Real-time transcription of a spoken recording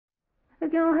You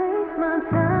can waste my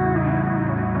time,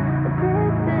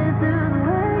 addicted to the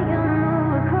way you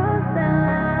move across that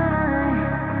line.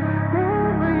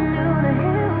 Never knew that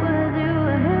it was you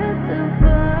I had to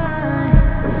find.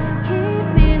 Keep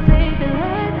me safe and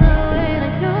light the way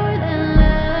like you're the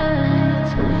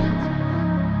lights.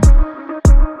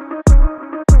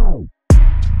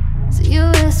 So you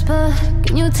whisper,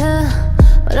 can you tell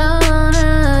what I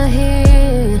wanna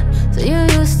hear? So you're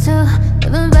used to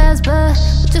living fast, but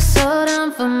you're so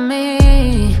down for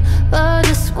me. But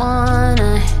just one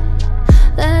night,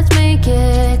 let's make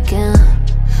it count.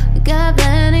 We got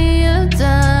plenty of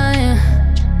time.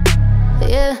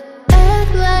 Yeah,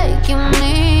 act like you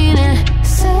mean it.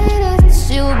 Say that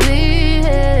you'll be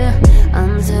here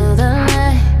until the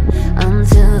light,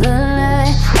 until the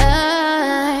light.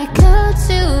 I got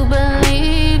to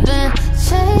believe in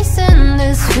chasing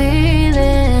this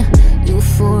feeling.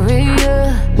 Euphoria,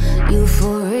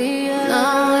 euphoria. No,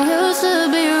 you should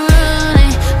be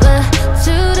running, but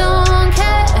you don't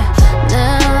care.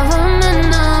 Never met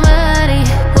nobody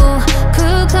who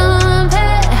could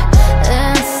compare.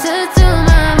 Answer to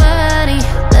my body,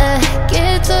 let's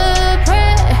get to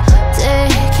prayer.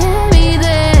 Taking me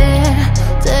there,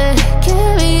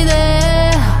 taking me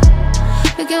there.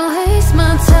 You can waste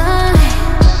my time,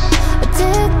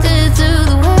 addicted to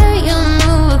the way you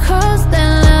move across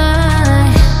that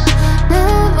line.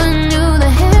 Never knew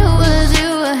that it was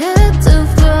you I had to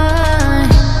find.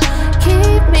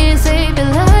 Keep me safe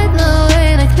and light the way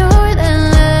like you're the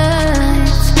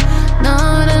lights, no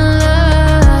the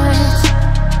lights.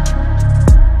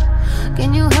 Can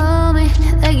you hold me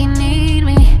like you need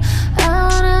me? I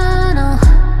wanna know.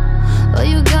 Oh,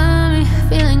 you got me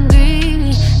feeling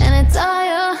greedy, and it's all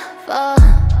your fault.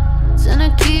 Trying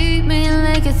to keep me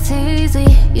like it's easy,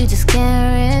 you just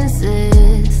can't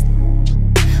resist.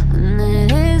 And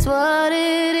it is what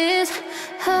it is.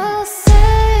 I'll